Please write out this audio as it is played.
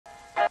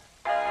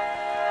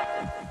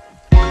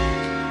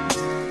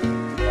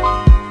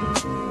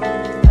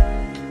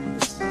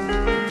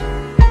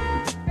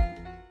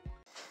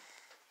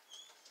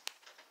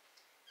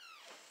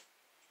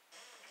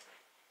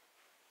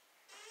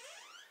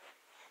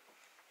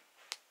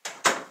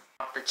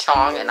Dr.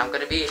 Chong, and I'm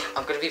gonna be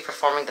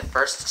performing the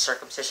first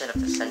circumcision of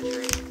the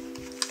century.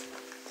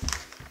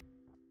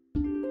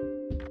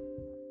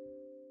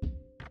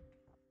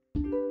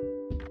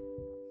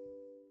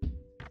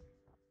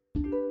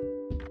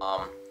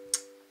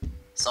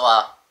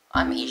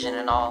 I'm Asian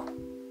and all,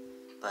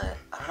 but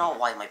I don't know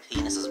why my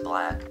penis is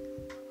black.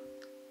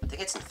 I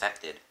think it's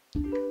infected.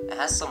 It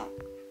has some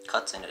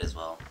cuts in it as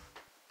well.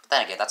 But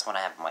then again, that's when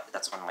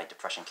my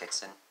depression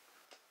kicks in.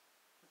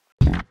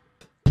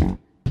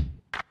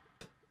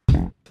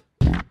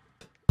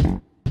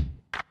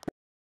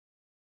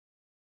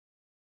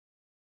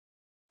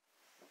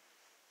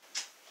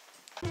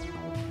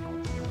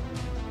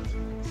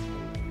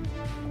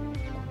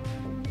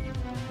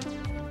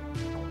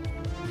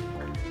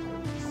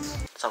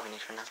 That's all we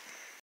need for now.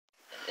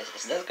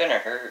 Is this gonna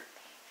hurt?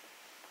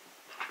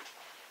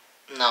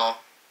 No.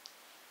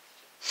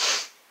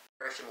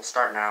 Operation will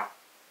start now.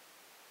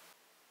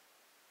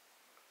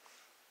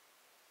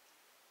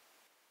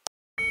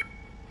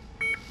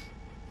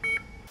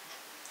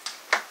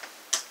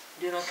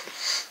 You know?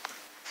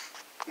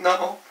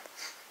 No.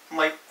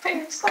 My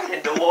penis got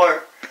in the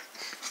war.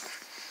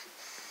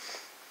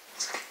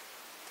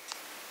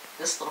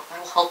 This little guy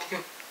will help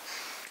you.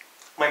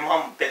 My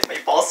mom bit my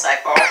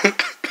ballsack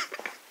off.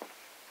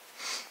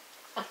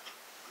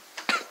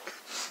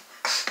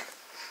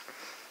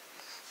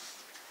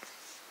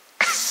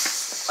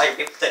 I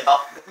ripped it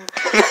off. Okay.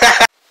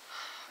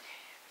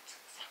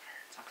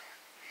 It's okay.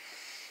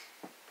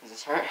 Does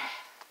this hurt?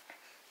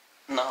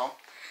 No.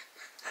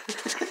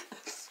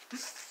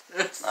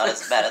 Not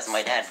as bad as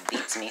my dad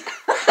beats me.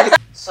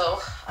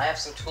 So, I have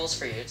some tools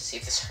for you to see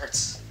if this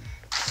hurts.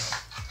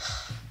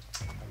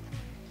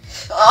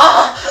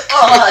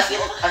 I feel,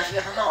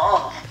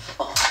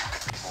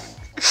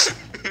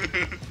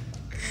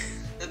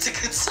 That's a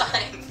good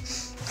sign. I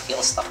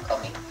feel stuff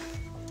coming.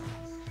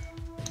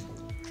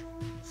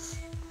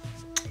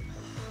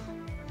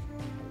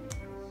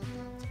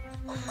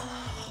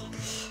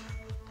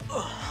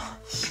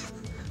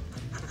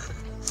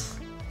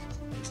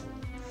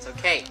 It's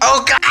okay.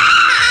 Oh God!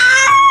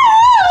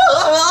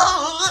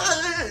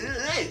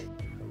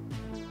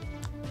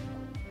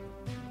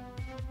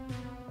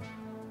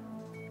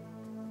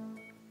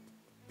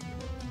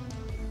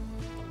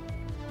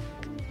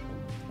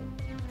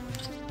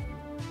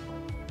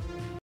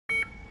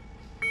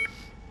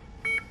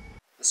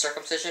 The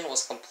circumcision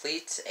was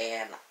complete,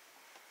 and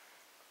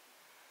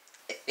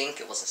I think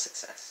it was a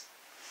success.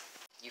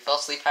 You fell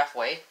asleep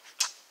halfway.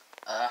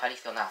 How do you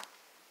feel now?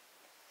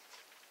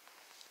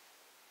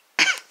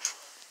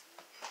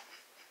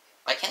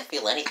 I can't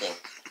feel anything.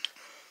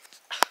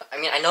 I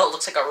mean, I know it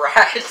looks like a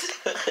rat.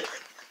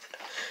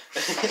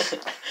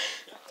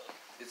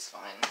 It's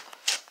fine.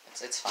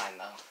 It's fine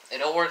though.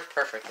 It'll work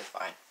perfectly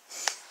fine.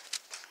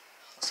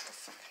 Let's go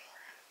fucking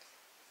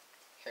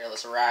rat.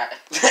 Hairless rat.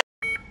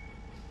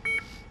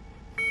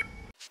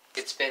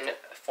 It's been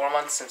 4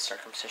 months since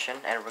circumcision,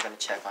 and we're gonna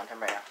check on him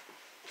right now.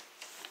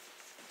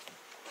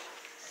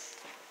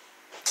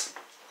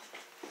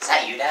 Is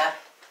that you, Dad?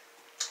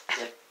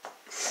 Yep.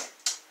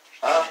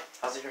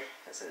 How's it?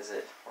 Is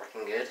it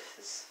working good?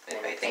 Is it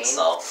I pain? think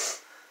so.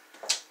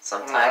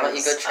 Sometimes Why don't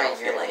you go try I don't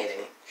feel urinating?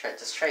 anything.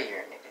 Just try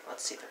urinating.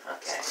 Let's see the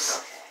Okay.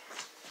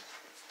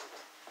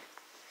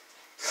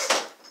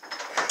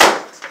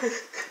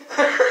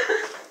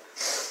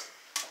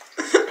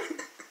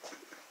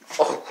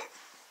 Oh.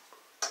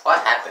 What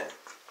happened?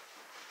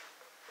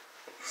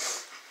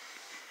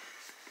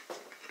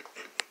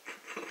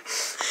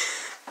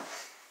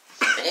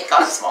 I think it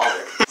got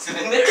smaller. Is it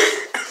in there?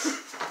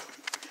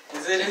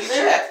 Is it in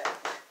there? Check.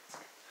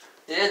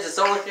 Yeah, just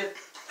don't look at.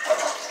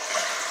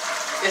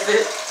 Is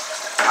it?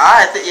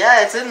 Ah,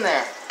 yeah, it's in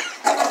there.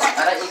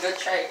 Why don't you go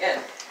try again?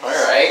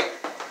 Alright.